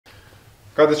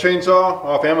Got this chainsaw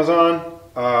off Amazon,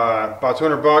 about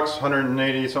 200 bucks,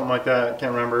 180, something like that,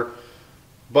 can't remember.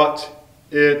 But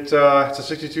it's a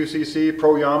 62cc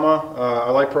Proyama.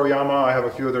 I like Proyama. I have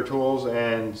a few of their tools,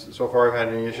 and so far I've had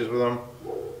any issues with them.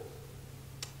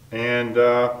 And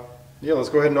yeah, let's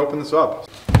go ahead and open this up.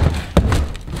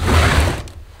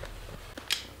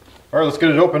 All right, let's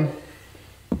get it open.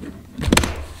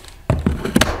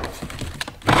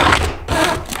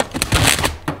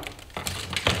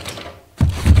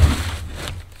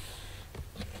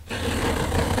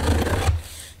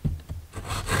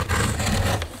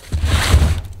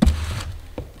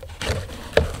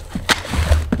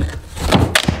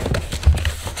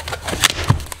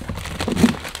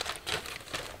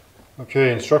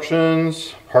 Okay,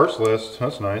 instructions, parts list,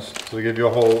 that's nice. So they give you a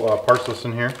whole parts list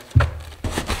in here.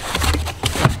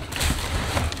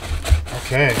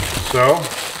 Okay, so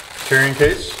carrying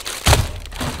case,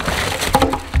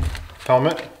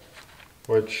 helmet,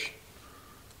 which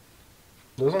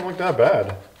doesn't look that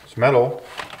bad. It's metal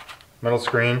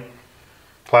screen,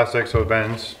 plastic so it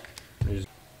bends.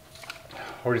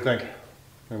 What do you think?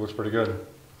 It looks pretty good.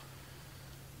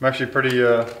 I'm actually pretty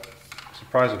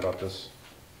surprised about this.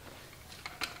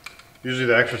 Usually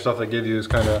the extra stuff they give you is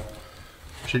kind of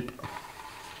cheap.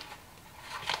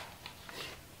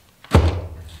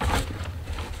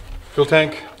 Fuel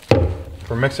tank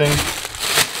for mixing.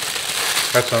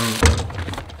 Got some.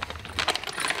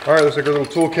 All right, looks like a little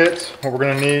toolkit. What we're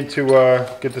gonna need to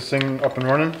get this thing up and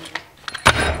running.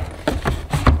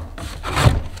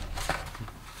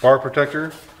 Bar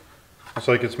protector. Looks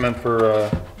like it's meant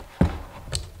for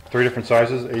 3 different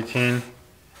sizes: 18,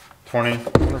 20. I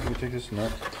wonder if we can take this. No.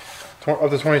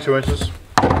 Up to 22 inches.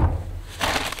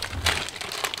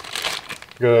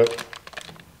 Got a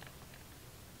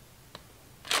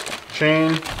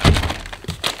chain,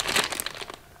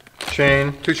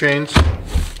 two chains.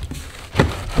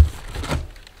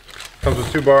 Comes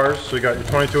with 2 bars, so you got your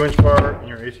 22-inch bar and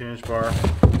your 18-inch bar.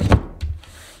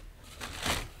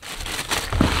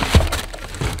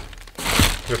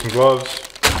 You got some gloves.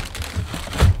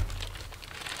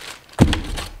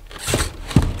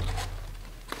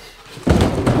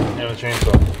 And a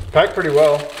chainsaw. Packed pretty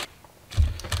well.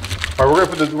 All right,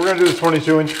 we're gonna do the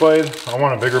 22-inch blade. I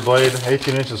want a bigger blade.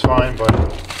 18 inch is fine, but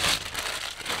like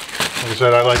I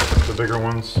said, I like the bigger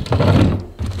ones.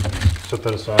 Set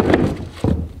that aside.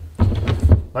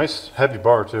 Nice heavy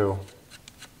bar too.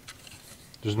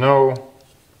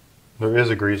 There is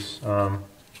a grease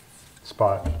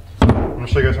spot. I'm gonna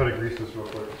show you guys how to grease this real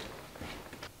quick.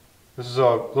 This is a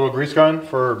little grease gun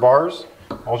for bars.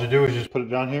 All you do is just put it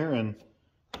down here and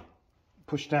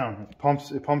push down. It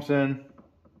pumps in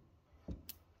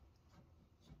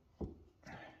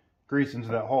grease into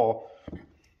that hole,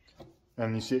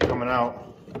 and you see it coming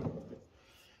out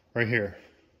right here.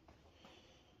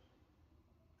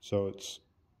 So it's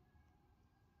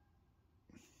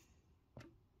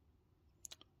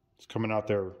coming out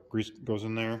there. Grease goes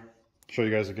in there. Show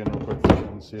you guys again real quick so you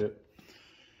can see it.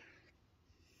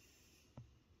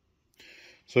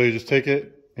 So you just take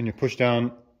it and you push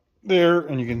down there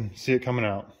and you can see it coming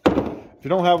out. If you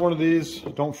don't have one of these,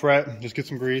 don't fret. Just get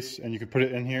some grease and you can put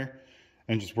it in here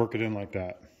and just work it in like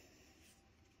that.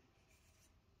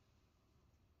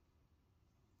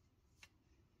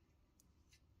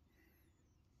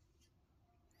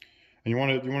 And you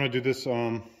want to do this,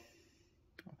 you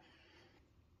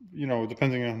know,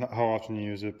 depending on how often you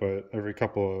use it, but every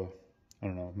couple of, I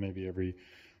don't know, maybe every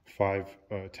 5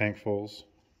 tankfuls.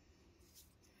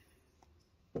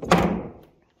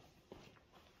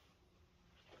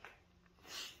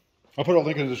 I'll put a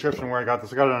link in the description where I got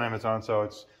this. I got it on Amazon, so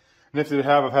it's nifty to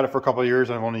have. I've had it for a couple of years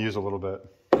and I've only used a little bit.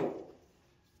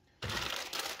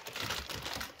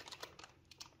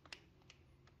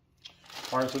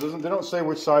 Alright, so they don't say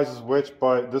which size is which,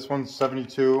 but this one's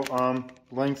 72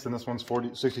 lengths and this one's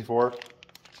 64.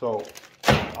 So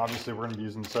obviously we're going to be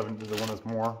using the one that's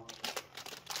more.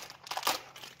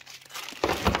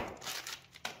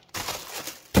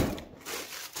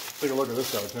 Take a look at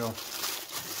this guy too.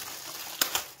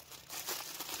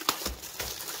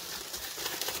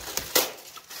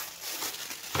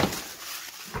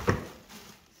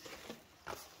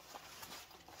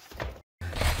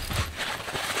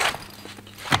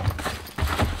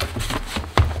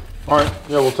 Alright,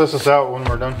 yeah, we'll test this out when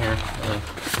we're done here.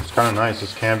 It's kind of nice,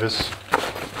 it's canvas.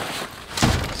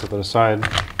 Set that aside.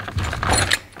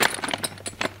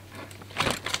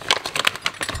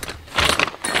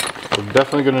 We're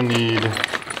definitely going to need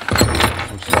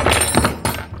some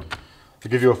stuff. To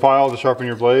give you a file to sharpen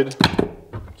your blade.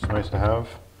 It's nice to have.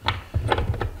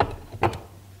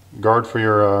 Guard for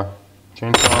your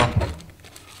chainsaw.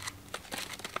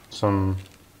 some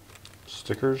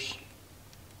stickers.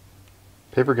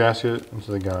 Paper gasket into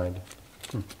the guide.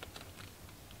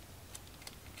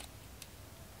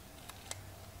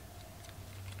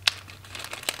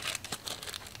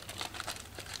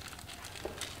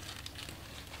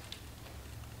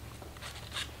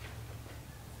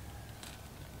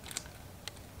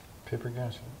 Paper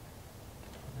gasket.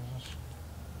 What is this?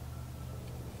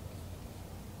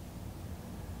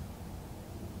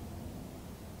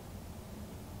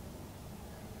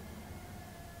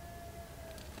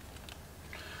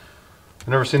 I've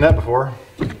never seen that before.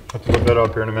 I'll have to look that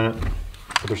up here in a minute.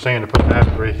 But they're saying to put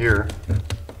that right here.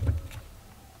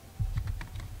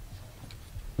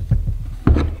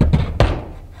 I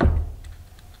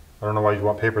don't know why you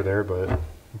want paper there, but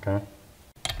okay.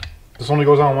 This only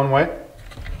goes on one way.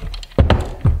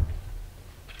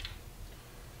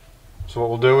 So what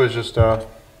we'll do is just 2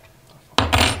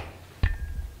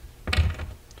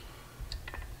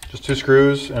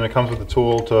 screws, and it comes with a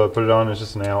tool to put it on. It's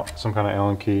just some kind of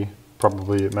Allen key,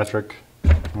 probably metric,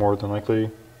 more than likely.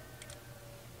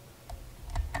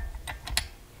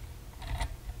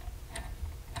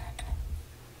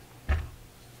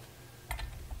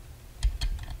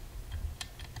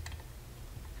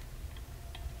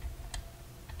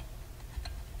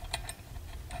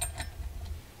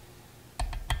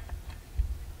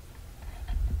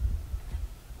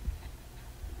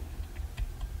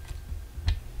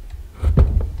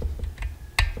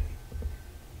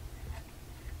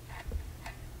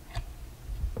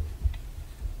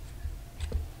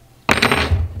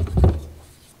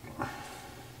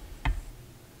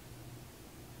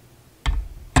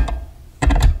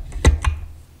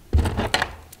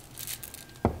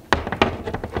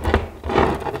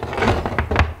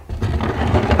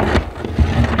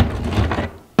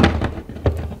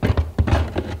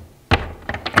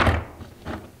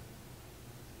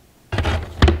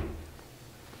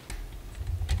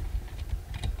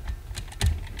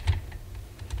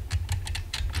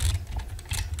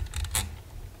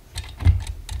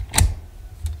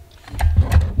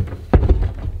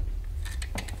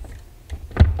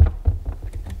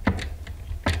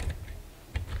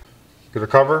 Get a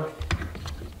cover.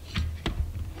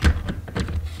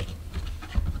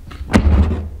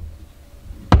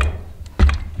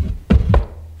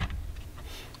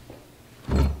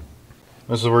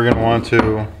 This is where you're going to want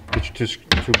to get your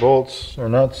two bolts or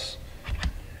nuts,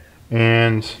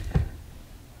 and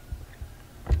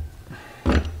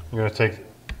you're going to take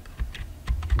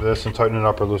this and tighten it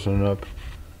up or loosen it up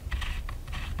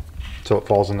until it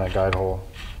falls in that guide hole.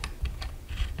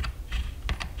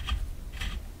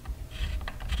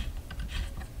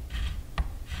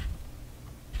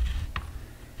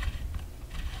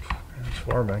 It's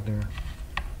far back there.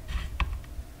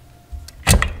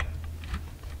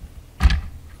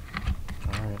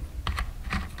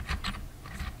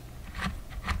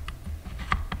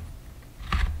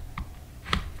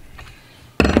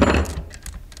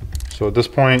 So at this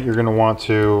point, you're going to want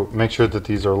to make sure that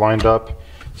these are lined up.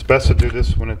 It's best to do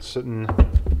this when it's sitting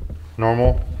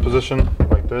normal position,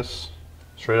 like this,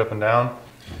 straight up and down,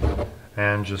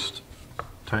 and just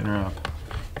tighten her up.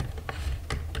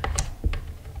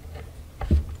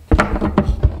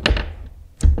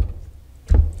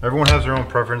 Everyone has their own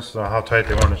preference on how tight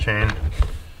they want to chain,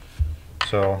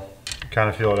 so kind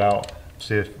of feel it out.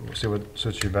 See what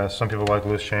suits you best. Some people like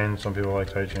loose chains, some people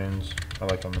like tight chains. I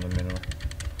like them in the middle.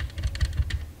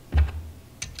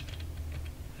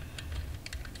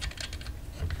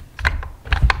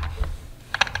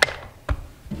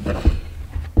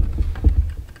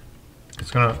 It's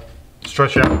going to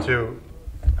stretch out too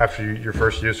after your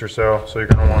first use or so, so you're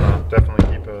going to want to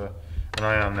definitely keep an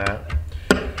eye on that.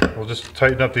 We'll just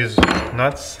tighten up these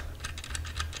nuts,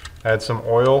 add some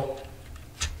oil,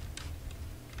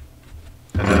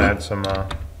 and then add some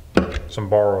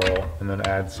bar oil, and then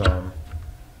add some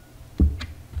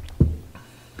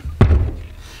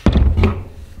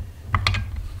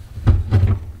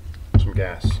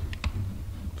gas.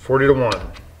 40 to 1.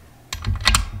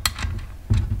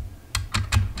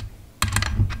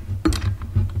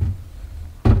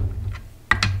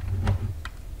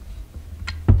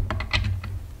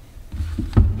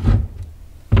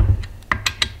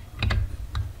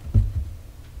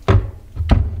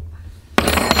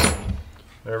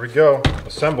 There we go,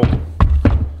 assembled.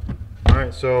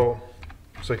 Alright, so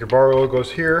looks like your bar oil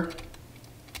goes here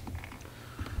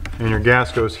and your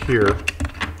gas goes here.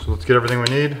 So let's get everything we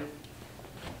need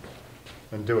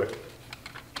and do it.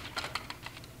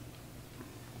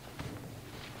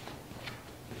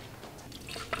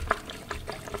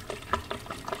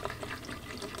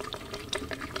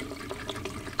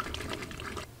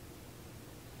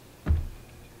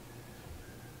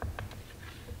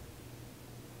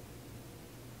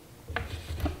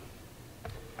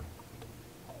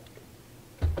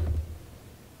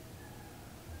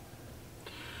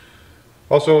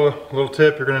 Also, a little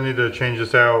tip, you're going to need to change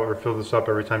this out or fill this up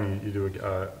every time you do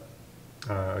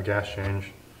a gas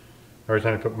change. Every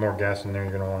time you put more gas in there,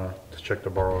 you're going to want to check the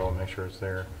bar oil and make sure it's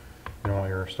there. You don't want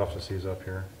your stuff to seize up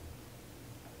here.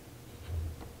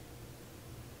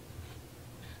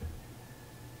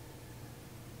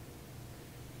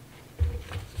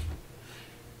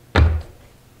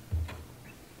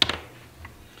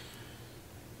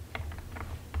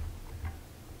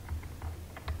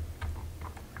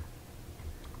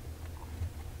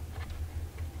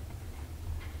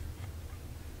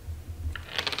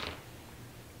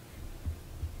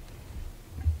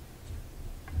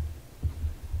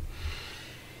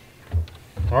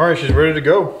 All right, she's ready to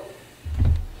go.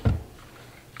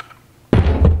 All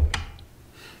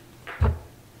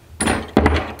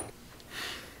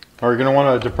right, you're gonna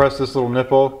want to depress this little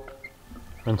nipple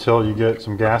until you get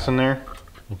some gas in there.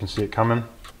 You can see it coming.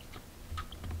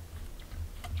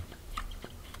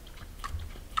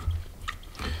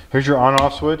 Here's your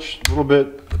on-off switch. A little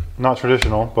bit not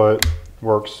traditional, but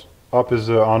works. Up is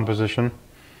the on position.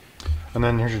 And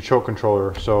then here's your choke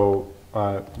controller. So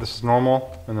this is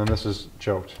normal, and then this is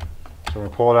choked. So we're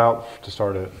gonna pull it out to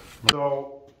start it.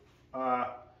 So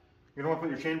you don't want to put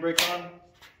your chain brake on.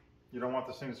 You don't want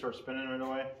this thing to start spinning right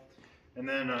away. And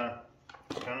then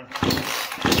kind of.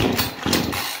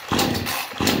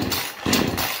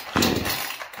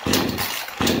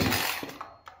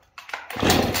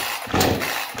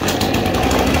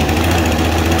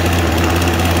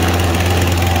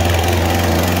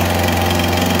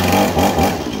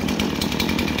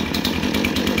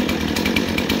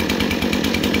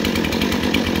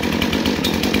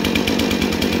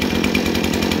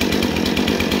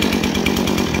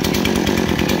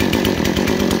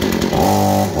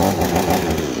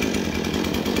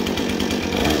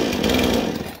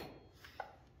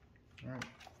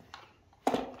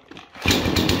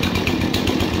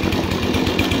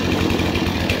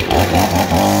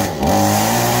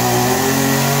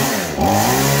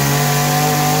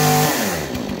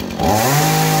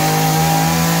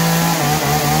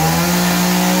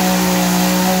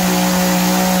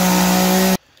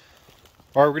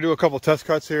 All right, we're gonna do a couple test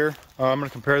cuts here. I'm gonna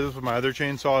compare this with my other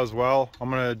chainsaw as well. I'm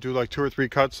gonna do like 2 or 3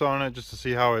 cuts on it just to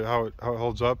see how it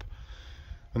holds up,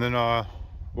 and then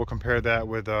we'll compare that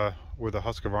with a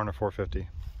Husqvarna 450.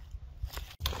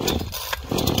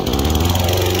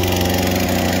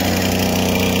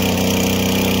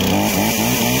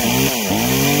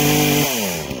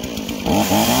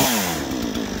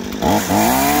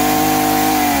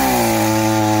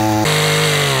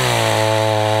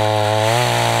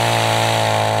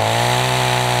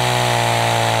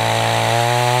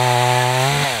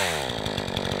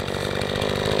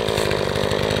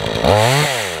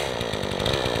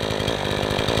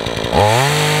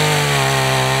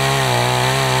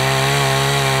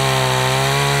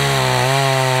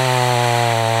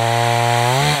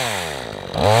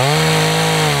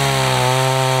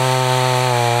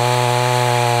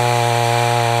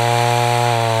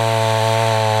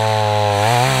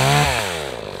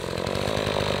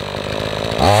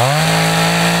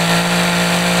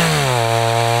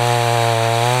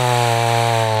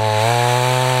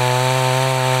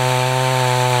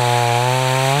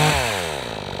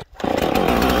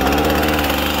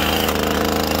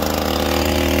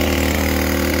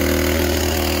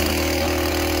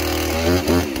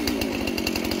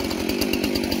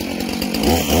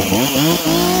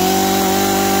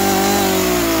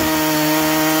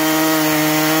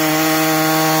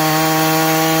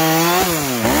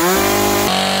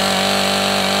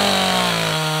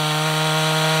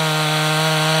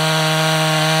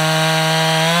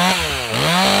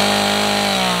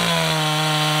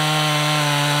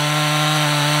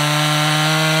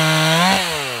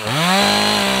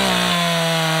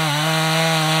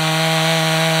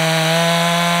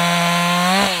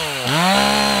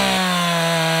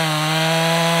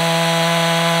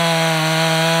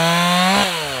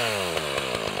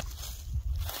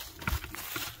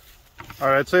 All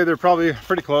right, I'd say they're probably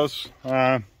pretty close.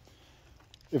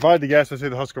 If I had to guess, I'd say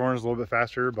the Husqvarna is a little bit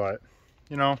faster, but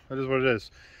you know, it is what it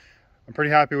is. I'm pretty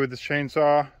happy with this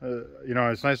chainsaw. You know,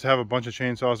 it's nice to have a bunch of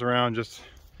chainsaws around. Just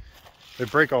they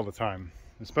break all the time,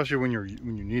 especially when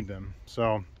you need them.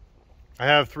 So I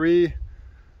have 3,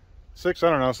 6, I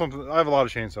don't know, something. I have a lot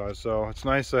of chainsaws, so it's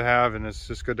nice to have, and it's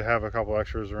just good to have a couple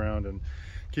extras around and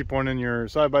keep one in your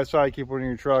side-by-side, keep one in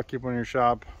your truck, keep one in your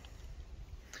shop.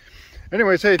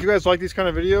 Anyways, hey, if you guys like these kind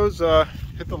of videos,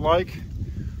 hit the like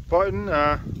button,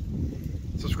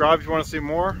 subscribe if you want to see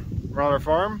more around our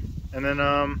farm, and then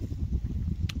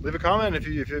leave a comment if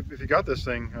you got this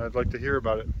thing. I'd like to hear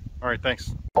about it. All right,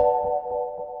 thanks.